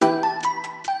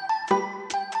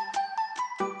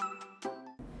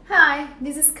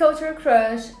this is Cultural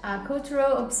Crush, a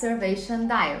cultural observation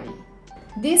diary.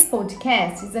 This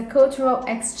podcast is a cultural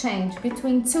exchange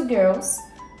between two girls,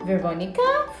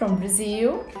 Veronica from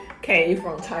Brazil, Kay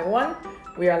from Taiwan.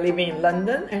 We are living in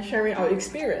London and sharing our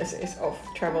experiences of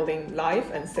traveling, life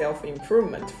and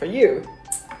self-improvement for you.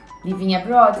 Living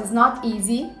abroad is not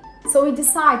easy, so we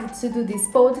decided to do this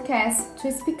podcast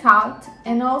to speak out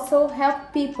and also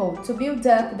help people to build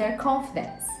up their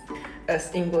confidence.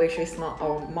 As English is not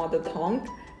our mother tongue,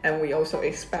 and we also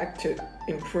expect to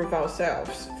improve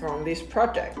ourselves from this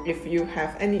project. If you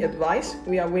have any advice,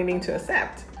 we are willing to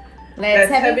accept. Let's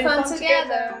have fun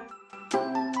together.